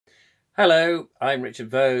Hello, I'm Richard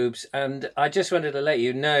Vobes, and I just wanted to let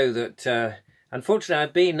you know that unfortunately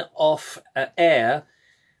I've been off air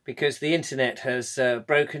because the internet has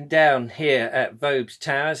broken down here at Vobes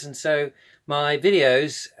Towers, and so my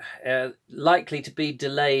videos are likely to be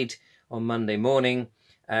delayed on Monday morning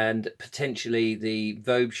and potentially the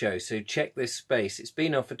Vobe show. So check this space. It's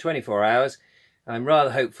been off for 24 hours. I'm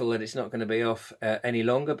rather hopeful that it's not going to be off any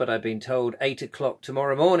longer, but I've been told 8 o'clock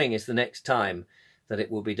tomorrow morning is the next time that it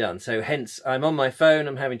will be done. So hence I'm on my phone,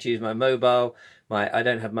 I'm having to use my mobile. I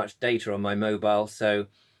don't have much data on my mobile, so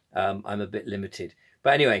I'm a bit limited.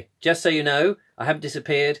 But anyway, just so you know, I haven't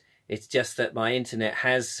disappeared. It's just that my internet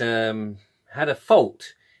has had a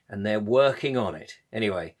fault and they're working on it.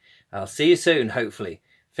 Anyway, I'll see you soon, hopefully.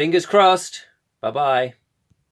 Fingers crossed. Bye-bye.